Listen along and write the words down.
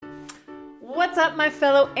What's up, my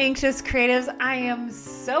fellow anxious creatives? I am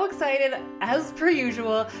so excited, as per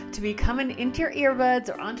usual, to be coming into your earbuds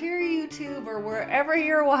or onto your YouTube or wherever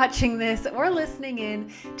you're watching this or listening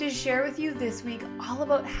in to share with you this week all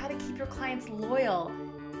about how to keep your clients loyal,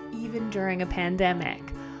 even during a pandemic.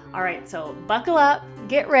 All right, so buckle up,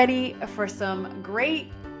 get ready for some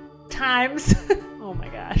great times. Oh my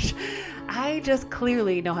gosh. I just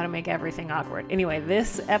clearly know how to make everything awkward. Anyway,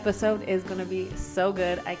 this episode is going to be so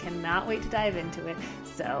good. I cannot wait to dive into it.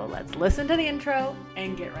 So let's listen to the intro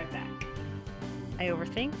and get right back. I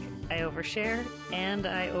overthink, I overshare, and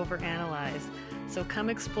I overanalyze. So come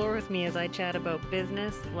explore with me as I chat about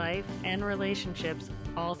business, life, and relationships,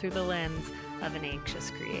 all through the lens of an anxious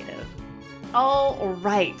creative. All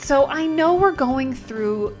right. So I know we're going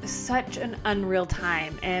through such an unreal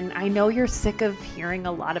time, and I know you're sick of hearing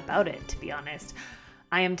a lot about it, to be honest.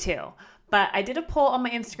 I am too. But I did a poll on my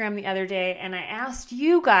Instagram the other day, and I asked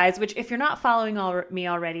you guys, which if you're not following me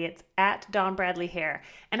already, it's at Dawn Bradley Hair.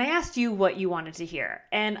 And I asked you what you wanted to hear.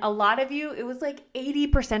 And a lot of you, it was like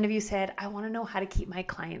 80% of you said, I want to know how to keep my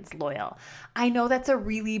clients loyal. I know that's a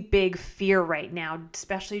really big fear right now,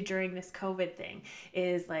 especially during this COVID thing,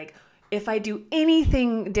 is like, if I do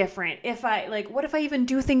anything different, what if I even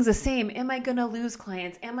do things the same? Am I going to lose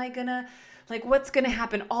clients? What's going to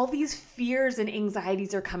happen? All these fears and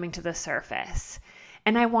anxieties are coming to the surface.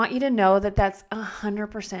 And I want you to know that that's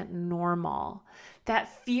 100% normal. That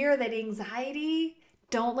fear, that anxiety,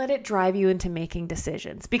 don't let it drive you into making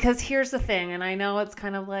decisions. Because here's the thing, and I know it's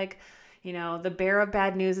kind of like, the bearer of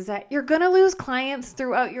bad news is that you're going to lose clients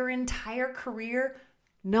throughout your entire career,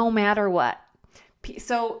 no matter what.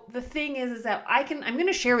 So the thing is that I'm going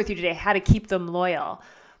to share with you today how to keep them loyal,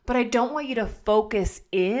 but I don't want you to focus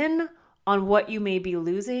in on what you may be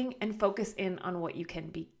losing and focus in on what you can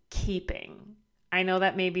be keeping. I know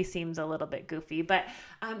that maybe seems a little bit goofy, but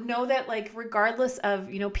know that regardless of,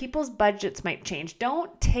 people's budgets might change.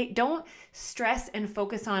 Don't stress and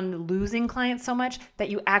focus on losing clients so much that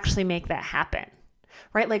you actually make that happen.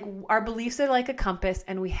 Right? Like our beliefs are like a compass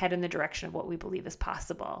and we head in the direction of what we believe is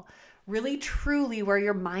possible. Really, truly, where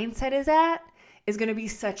your mindset is at is going to be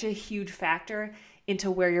such a huge factor into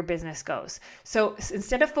where your business goes. So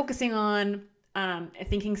instead of focusing on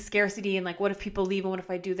thinking scarcity and what if people leave and what if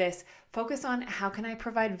I do this, focus on how can I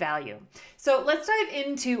provide value. So let's dive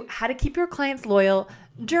into how to keep your clients loyal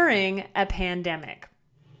during a pandemic.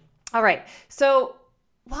 All right. So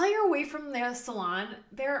while you're away from the salon,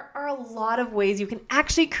 there are a lot of ways you can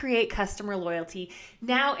actually create customer loyalty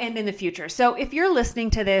now and in the future. So if you're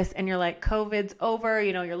listening to this and you're like, COVID's over,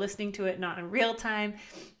 you're listening to it not in real time,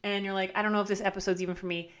 and you're like, I don't know if this episode's even for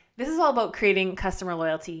me. This is all about creating customer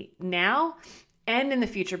loyalty now and in the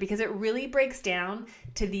future because it really breaks down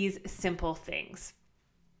to these simple things.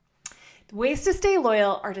 The ways to stay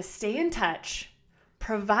loyal are to stay in touch,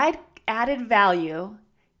 provide added value,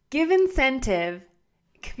 give incentive,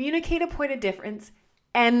 communicate a point of difference,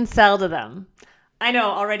 and sell to them. I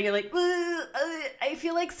know already you're like, I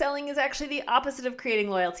feel like selling is actually the opposite of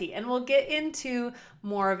creating loyalty, and we'll get into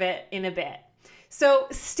more of it in a bit. So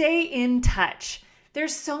stay in touch.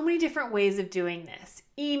 There's so many different ways of doing this.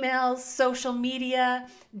 Emails, social media,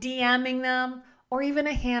 DMing them, or even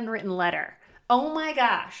a handwritten letter. Oh my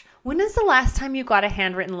gosh. When is the last time you got a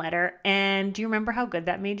handwritten letter? And do you remember how good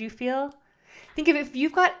that made you feel? Think of if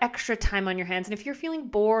you've got extra time on your hands and if you're feeling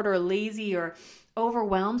bored or lazy or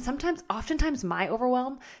overwhelmed, oftentimes my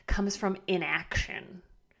overwhelm comes from inaction.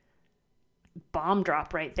 Bomb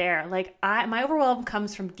drop right there. My overwhelm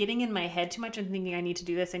comes from getting in my head too much and thinking I need to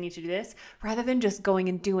do this, rather than just going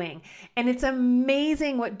and doing. And it's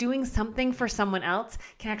amazing what doing something for someone else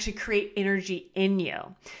can actually create energy in you.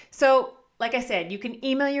 So like I said, you can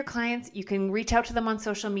email your clients, you can reach out to them on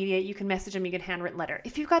social media, you can message them, you can handwritten letter.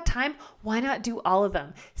 If you've got time, why not do all of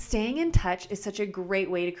them? Staying in touch is such a great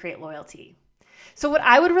way to create loyalty. So what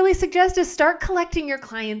I would really suggest is start collecting your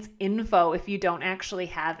clients' info if you don't actually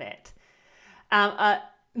have it.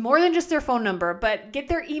 More than just their phone number, but get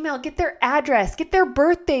their email, get their address, get their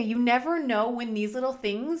birthday. You never know when these little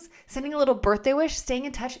things, sending a little birthday wish, staying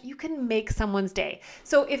in touch, you can make someone's day.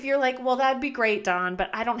 So if you're like, well, that'd be great, Dawn, but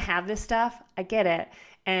I don't have this stuff, I get it.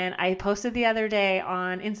 And I posted the other day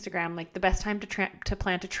on Instagram, the best time to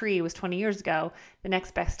plant a tree was 20 years ago. The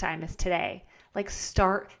next best time is today.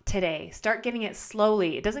 Start today. Start getting it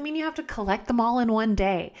slowly. It doesn't mean you have to collect them all in one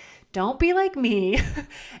day. Don't be like me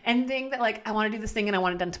and think that I want to do this thing and I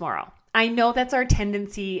want it done tomorrow. I know that's our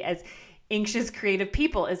tendency as anxious creative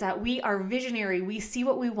people is that we are visionary. We see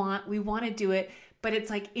what we want to do it, but it's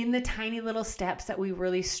in the tiny little steps that we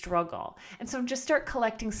really struggle. And so just start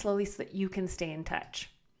collecting slowly so that you can stay in touch.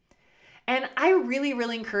 And I really,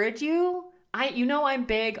 really encourage you I'm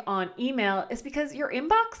big on email is because your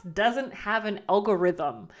inbox doesn't have an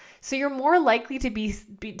algorithm. So you're more likely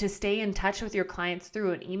to stay in touch with your clients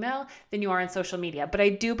through an email than you are on social media. But I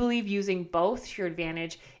do believe using both to your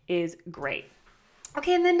advantage is great.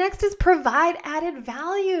 Okay, and then next is provide added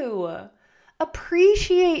value.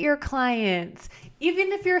 Appreciate your clients.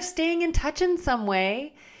 Even if you're staying in touch in some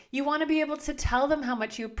way, you want to be able to tell them how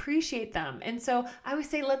much you appreciate them. And so I always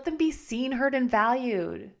say, let them be seen, heard, and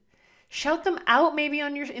valued. Shout them out maybe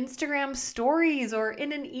on your Instagram stories or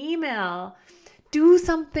in an email. Do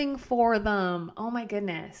something for them. Oh my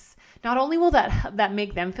goodness. Not only will that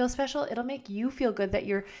make them feel special, it'll make you feel good that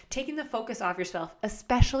you're taking the focus off yourself,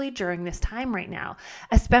 especially during this time right now.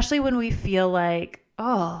 Especially when we feel like,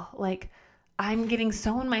 I'm getting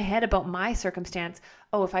so in my head about my circumstance.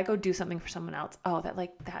 Oh, if I go do something for someone else,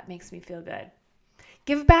 that makes me feel good.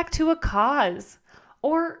 Give back to a cause,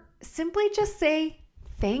 or simply just say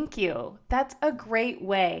thank you. That's a great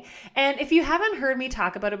way. And if you haven't heard me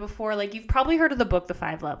talk about it before, you've probably heard of the book, The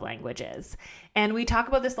 5 Love Languages. And we talk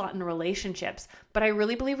about this a lot in relationships, but I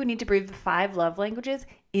really believe we need to bring the 5 love languages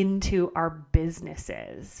into our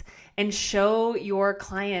businesses and show your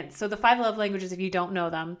clients. So the 5 love languages, if you don't know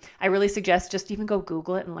them, I really suggest just even go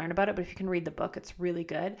Google it and learn about it. But if you can read the book, it's really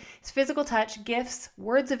good. It's physical touch, gifts,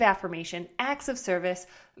 words of affirmation, acts of service,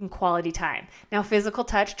 and quality time. Now, physical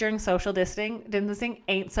touch during social distancing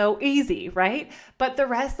ain't so easy, right? But the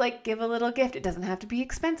rest, give a little gift. It doesn't have to be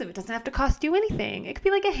expensive. It doesn't have to cost you anything. It could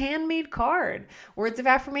be like a handmade card. Words of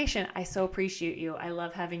affirmation. I so appreciate you. I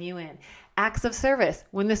love having you in. Acts of service.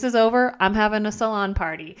 When this is over, I'm having a salon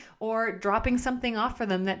party, or dropping something off for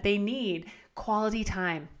them that they need. Quality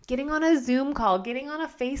time. Getting on a Zoom call, getting on a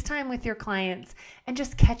FaceTime with your clients, and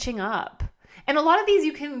just catching up. And a lot of these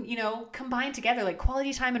you can, combine together, like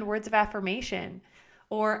quality time and words of affirmation.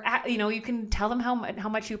 Or, you can tell them how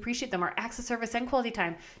much you appreciate them, or acts of service and quality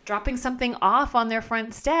time, dropping something off on their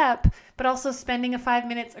front step, but also spending 5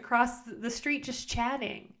 minutes across the street just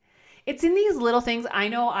chatting. It's in these little things. I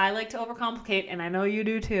know I like to overcomplicate, and I know you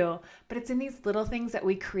do too, but it's in these little things that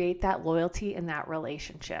we create that loyalty and that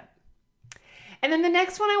relationship. And then the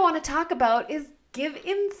next one I want to talk about is give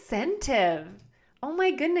incentive. Oh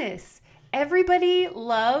my goodness. Everybody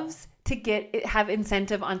loves to have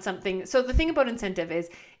incentive on something. So the thing about incentive is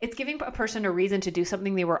it's giving a person a reason to do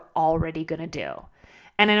something they were already going to do.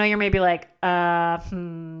 And I know you're maybe like, what?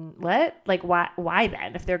 Why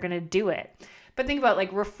then if they're going to do it? But think about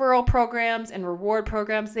referral programs and reward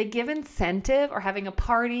programs. They give incentive, or having a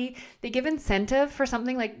party. They give incentive for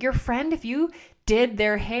something like your friend. If you did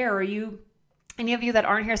their hair, or any of you that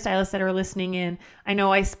aren't hairstylists that are listening in, I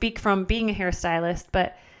know I speak from being a hairstylist,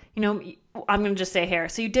 but I'm going to just say hair.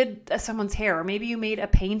 So you did someone's hair, or maybe you made a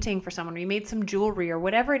painting for someone, or you made some jewelry, or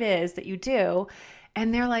whatever it is that you do.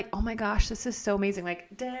 And they're like, oh my gosh, this is so amazing.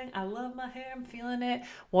 Dang, I love my hair. I'm feeling it.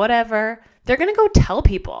 Whatever. They're going to go tell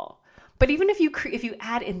people. But even if you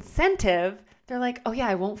add incentive, they're like, oh yeah,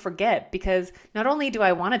 I won't forget, because not only do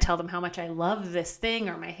I want to tell them how much I love this thing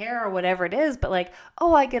or my hair or whatever it is, but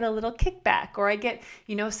I get a little kickback, or I get,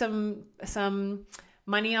 some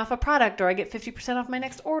money off a product, or I get 50% off my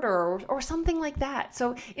next order, or something like that.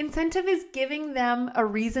 So incentive is giving them a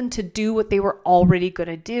reason to do what they were already going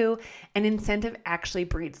to do, and incentive actually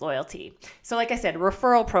breeds loyalty. So like I said,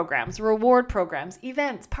 referral programs, reward programs,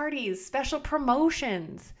 events, parties, special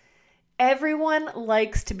promotions. Everyone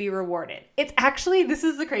likes to be rewarded. This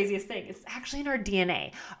is the craziest thing. It's actually in our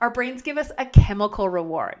DNA. Our brains give us a chemical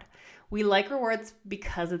reward. We like rewards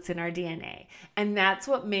because it's in our DNA. And that's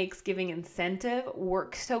what makes giving incentive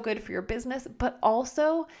work so good for your business, but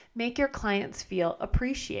also make your clients feel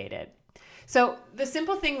appreciated. So the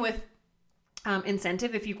simple thing with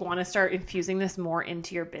incentive, if you want to start infusing this more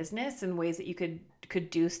into your business and ways that you could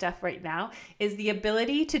do stuff right now, is the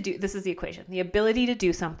ability to do, this is the equation, the ability to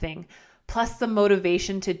do something plus the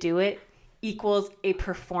motivation to do it equals a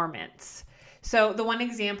performance. So the one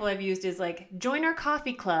example I've used is join our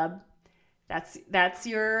coffee club. That's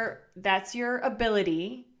your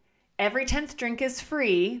ability. Every 10th drink is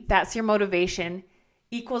free. That's your motivation,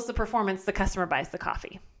 equals the performance. The customer buys the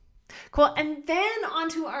coffee. Cool. And then on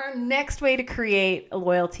to our next way to create a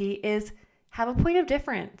loyalty is have a point of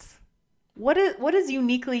difference. What is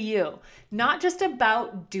uniquely you? Not just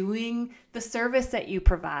about doing the service that you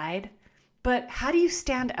provide, but how do you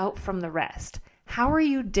stand out from the rest? How are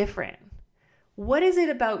you different? What is it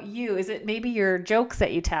about you? Is it maybe your jokes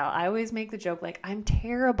that you tell? I always make the joke like, I'm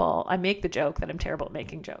terrible. I make the joke that I'm terrible at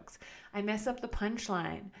making jokes. I mess up the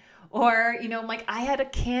punchline. Or, like I had a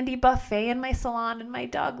candy buffet in my salon and my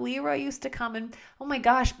dog Leroy used to come and oh my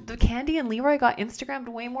gosh, the candy and Leroy got Instagrammed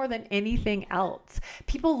way more than anything else.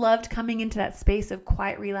 People loved coming into that space of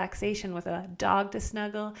quiet relaxation with a dog to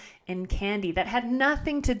snuggle and candy that had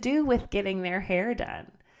nothing to do with getting their hair done.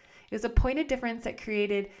 It was a point of difference that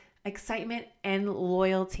created excitement and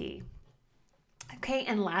loyalty. Okay,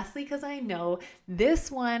 and lastly, because I know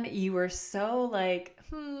this one, you were so like,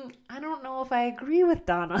 I don't know if I agree with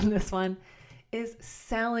Dawn on this one, is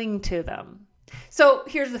selling to them. So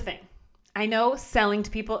here's the thing. I know selling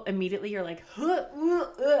to people, immediately you're like,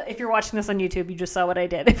 if you're watching this on YouTube, you just saw what I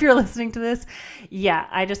did. If you're listening to this, yeah,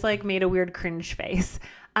 I just like made a weird cringe face.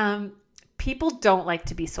 People don't like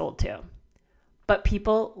to be sold to, but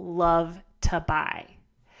people love to buy.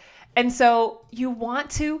 And so you want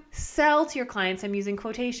to sell to your clients, I'm using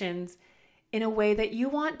quotations, in a way that you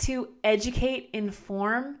want to educate,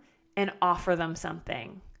 inform, and offer them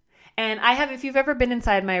something. And I have, if you've ever been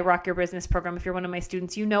inside my Rock Your Business program, if you're one of my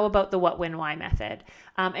students, you know about the what, when, why method.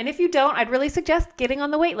 And if you don't, I'd really suggest getting on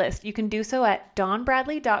the wait list. You can do so at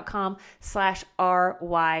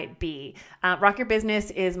dawnbradley.com/RYB. Rock Your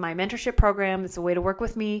Business is my mentorship program. It's a way to work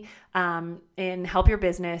with me and help your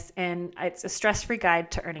business. And it's a stress-free guide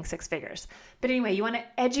to earning six figures. But anyway, you want to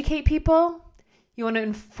educate people. You want to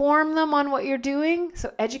inform them on what you're doing.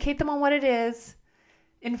 So educate them on what it is.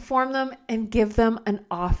 Inform them and give them an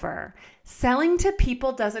offer. Selling to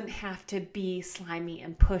people doesn't have to be slimy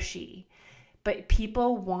and pushy, but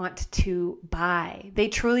people want to buy. They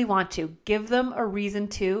truly want to. Give them a reason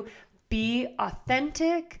to be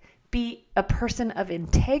authentic, be a person of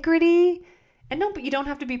integrity. And no, but you don't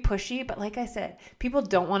have to be pushy. But like I said, people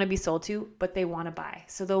don't want to be sold to, but they want to buy.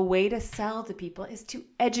 So the way to sell to people is to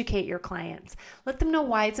educate your clients. Let them know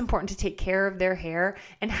why it's important to take care of their hair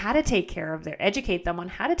and how to educate them on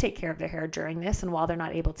how to take care of their hair during this and while they're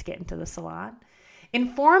not able to get into the salon.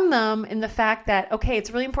 Inform them in the fact that, okay,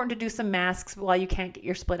 it's really important to do some masks while you can't get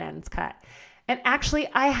your split ends cut. And actually,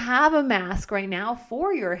 I have a mask right now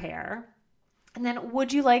for your hair. And then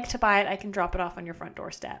would you like to buy it? I can drop it off on your front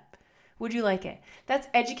doorstep. Would you like it? That's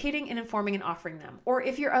educating and informing and offering them. Or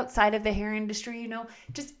if you're outside of the hair industry,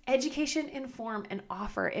 just education, inform, and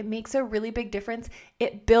offer. It makes a really big difference.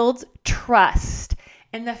 It builds trust.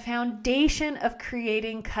 And the foundation of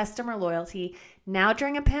creating customer loyalty now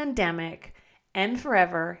during a pandemic and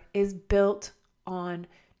forever is built on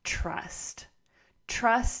trust.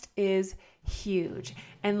 Trust is huge.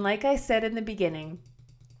 And like I said in the beginning,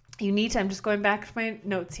 I'm just going back to my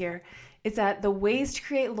notes here, is that the ways to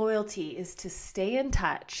create loyalty is to stay in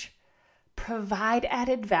touch, provide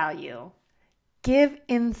added value, give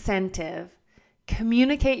incentive,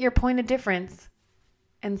 communicate your point of difference,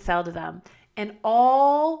 and sell to them. And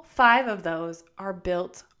all 5 of those are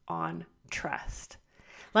built on trust.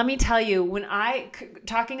 Let me tell you,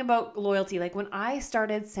 talking about loyalty, like when I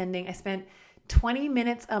started I spent 20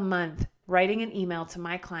 minutes a month writing an email to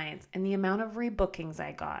my clients, and the amount of rebookings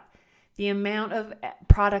I got, the amount of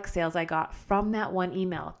product sales I got from that one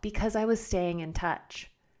email because I was staying in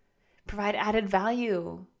touch. Provide added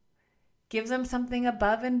value. Give them something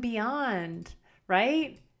above and beyond,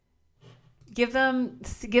 right? Shout them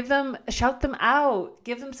out.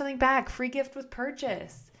 Give them something back. Free gift with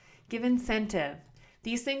purchase. Give incentive.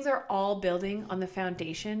 These things are all building on the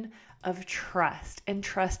foundation of trust, and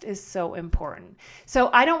trust is so important. So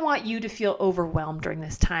I don't want you to feel overwhelmed during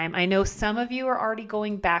this time. I know some of you are already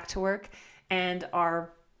going back to work and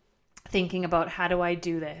are thinking about, how do I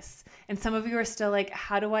do this? And some of you are still like,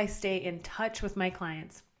 how do I stay in touch with my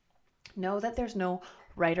clients? Know that there's no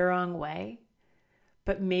right or wrong way,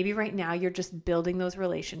 but maybe right now you're just building those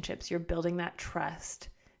relationships. You're building that trust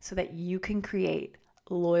so that you can create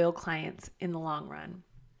loyal clients in the long run.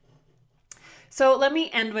 So let me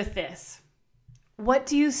end with this. What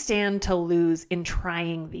do you stand to lose in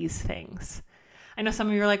trying these things? I know some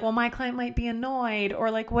of you are like, well, my client might be annoyed,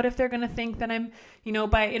 or like, what if they're going to think that I'm,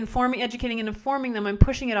 by educating and informing them, I'm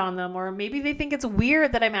pushing it on them, or maybe they think it's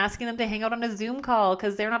weird that I'm asking them to hang out on a Zoom call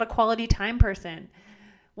because they're not a quality time person.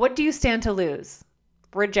 What do you stand to lose?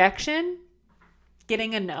 Rejection?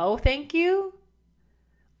 Getting a no, thank you?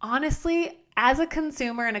 Honestly, as a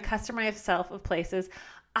consumer and a customer myself of places,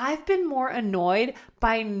 I've been more annoyed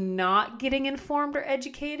by not getting informed or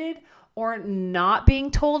educated, or not being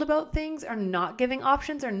told about things, or not giving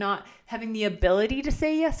options, or not having the ability to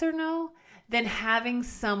say yes or no, than having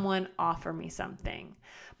someone offer me something.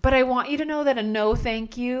 But I want you to know that a no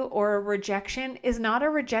thank you or a rejection is not a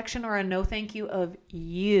rejection or a no thank you of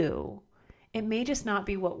you. It may just not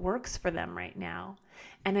be what works for them right now.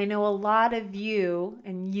 And I know a lot of you,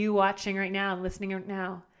 and you watching right now and listening right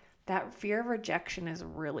now, that fear of rejection is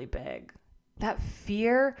really big. That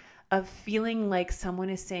fear of feeling like someone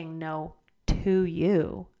is saying no to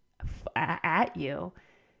you, at you,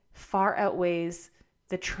 far outweighs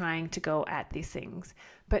the trying to go at these things.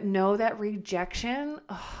 But know that rejection,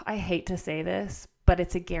 I hate to say this, but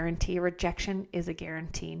it's a guarantee. Rejection is a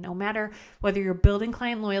guarantee. No matter whether you're building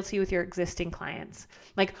client loyalty with your existing clients.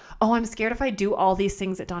 Like, I'm scared if I do all these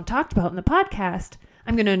things that Dawn talked about in the podcast,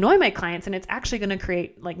 I'm going to annoy my clients and it's actually going to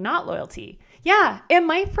create like not loyalty. Yeah, it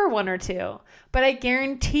might for one or two, but I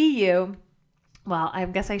guarantee you, well, I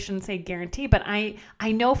guess I shouldn't say guarantee, but I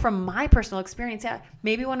know from my personal experience, yeah,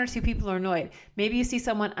 maybe one or two people are annoyed. Maybe you see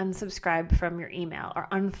someone unsubscribe from your email or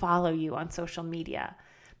unfollow you on social media.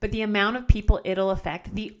 But the amount of people it'll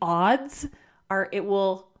affect, the odds are it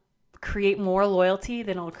will create more loyalty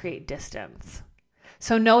than it'll create distance.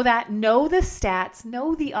 So know the stats,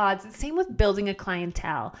 know the odds. It's the same with building a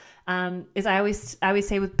clientele. As I always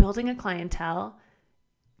say with building a clientele,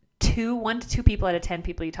 1 to 2 people out of 10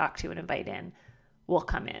 people you talk to and invite in will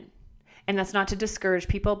come in. And that's not to discourage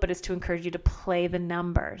people, but it's to encourage you to play the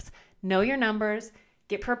numbers. Know your numbers,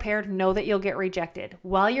 get prepared, know that you'll get rejected.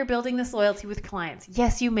 While you're building this loyalty with clients,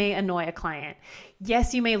 yes, you may annoy a client.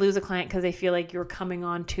 Yes, you may lose a client because they feel like you're coming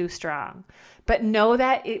on too strong. But know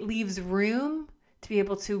that it leaves room to be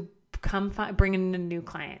able to bring in a new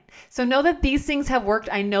client. So know that these things have worked.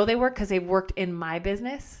 I know they work because they've worked in my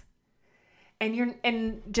business.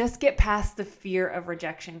 And just get past the fear of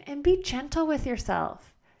rejection and be gentle with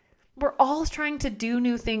yourself. We're all trying to do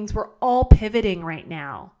new things. We're all pivoting right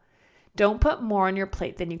now. Don't put more on your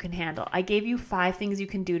plate than you can handle. I gave you 5 things you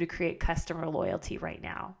can do to create customer loyalty right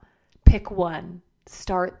now. Pick one.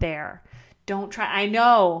 Start there. Don't try. I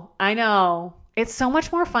know. It's so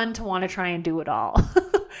much more fun to want to try and do it all.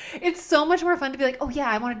 It's so much more fun to be like, oh yeah,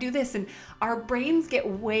 I want to do this. And our brains get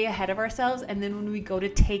way ahead of ourselves. And then when we go to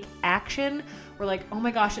take action, we're like, oh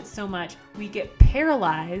my gosh, it's so much. We get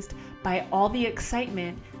paralyzed by all the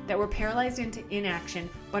excitement that we're paralyzed into inaction,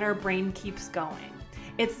 but our brain keeps going.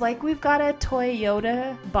 It's like we've got a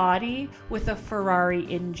Toyota body with a Ferrari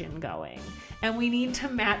engine going. And we need to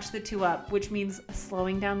match the two up, which means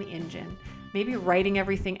slowing down the engine. Maybe writing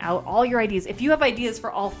everything out, all your ideas. If you have ideas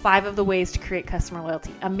for all 5 of the ways to create customer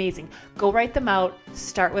loyalty, amazing. Go write them out,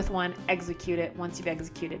 start with one, execute it. Once you've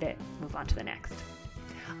executed it, move on to the next.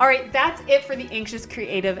 All right, that's it for the Anxious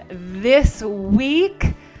Creative this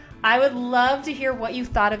week. I would love to hear what you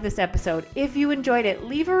thought of this episode. If you enjoyed it,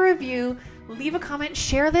 leave a review, leave a comment,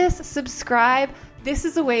 share this, subscribe. This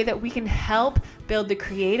is a way that we can help build the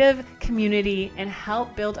creative community and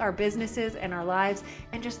help build our businesses and our lives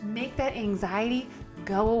and just make that anxiety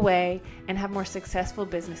go away and have more successful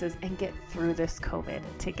businesses and get through this COVID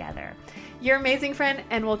together. You're amazing, friend,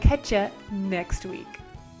 and we'll catch you next week.